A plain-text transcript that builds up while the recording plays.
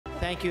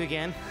Thank you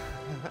again.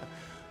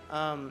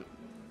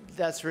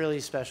 That's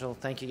really special.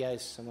 Thank you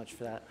guys so much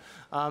for that.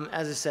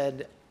 As I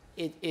said,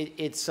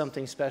 it's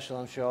something special.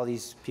 I'm sure all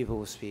these people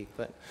will speak,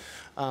 but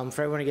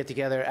for everyone to get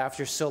together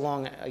after so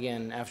long,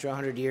 again, after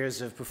 100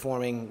 years of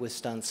performing with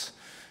stunts,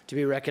 to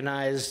be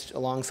recognized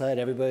alongside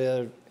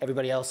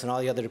everybody else in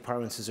all the other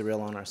departments is a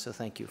real honor. So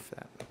thank you for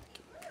that.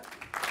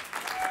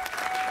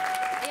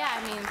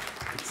 Yeah, I mean,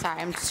 sorry,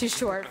 I'm too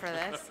short for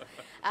this.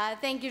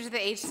 Thank you to the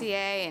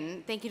HCA,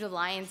 and thank you to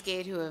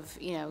Lionsgate, who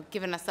have,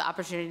 given us the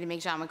opportunity to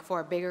make John Wick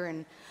 4 bigger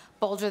and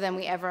bolder than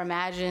we ever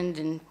imagined,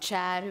 and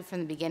Chad, who from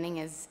the beginning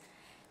has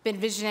been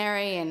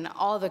visionary, and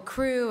all the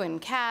crew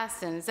and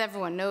cast, and as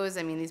everyone knows,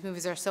 I mean, these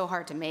movies are so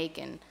hard to make,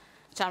 and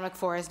John Wick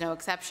 4 is no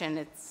exception.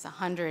 It's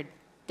 100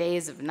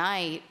 days of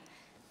night,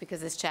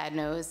 because as Chad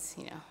knows,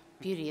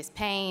 beauty is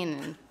pain,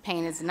 and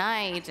pain is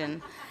night,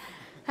 and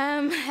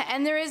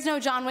there is no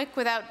John Wick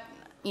without,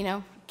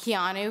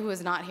 Keanu, who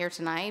is not here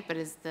tonight, but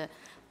is the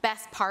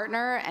best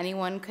partner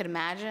anyone could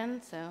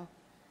imagine. So,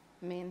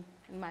 I mean,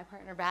 my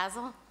partner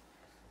Basil.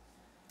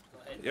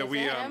 Yeah,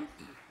 we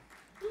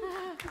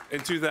in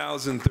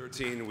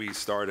 2013 we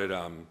started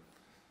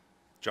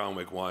John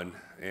Wick 1,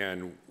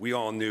 and we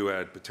all knew it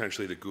had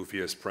potentially the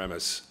goofiest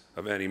premise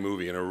of any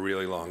movie in a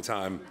really long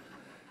time.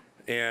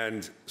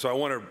 And so I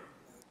want to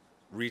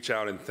reach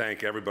out and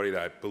thank everybody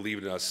that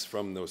believed in us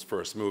from those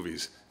first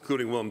movies,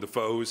 including Willem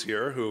Dafoe, who's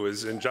here, who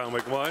is in John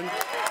Wick 1.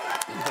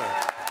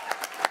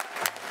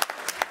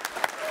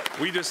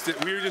 We just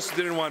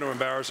didn't want to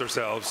embarrass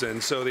ourselves,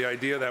 and so the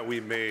idea that we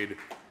made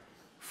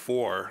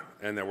 4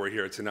 and that we're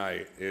here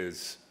tonight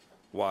is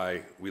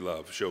why we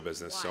love show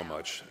business so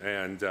much.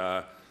 And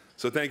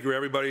so thank you,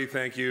 everybody.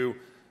 Thank you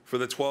for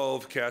the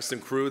 12 cast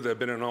and crew that have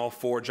been in all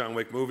 4 John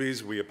Wick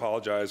movies. We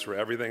apologize for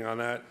everything on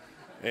that.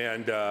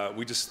 And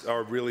we just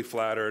are really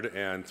flattered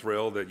and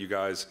thrilled that you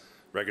guys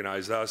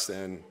recognized us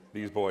and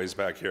these boys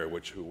back here,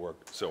 who work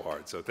so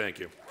hard. So thank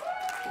you.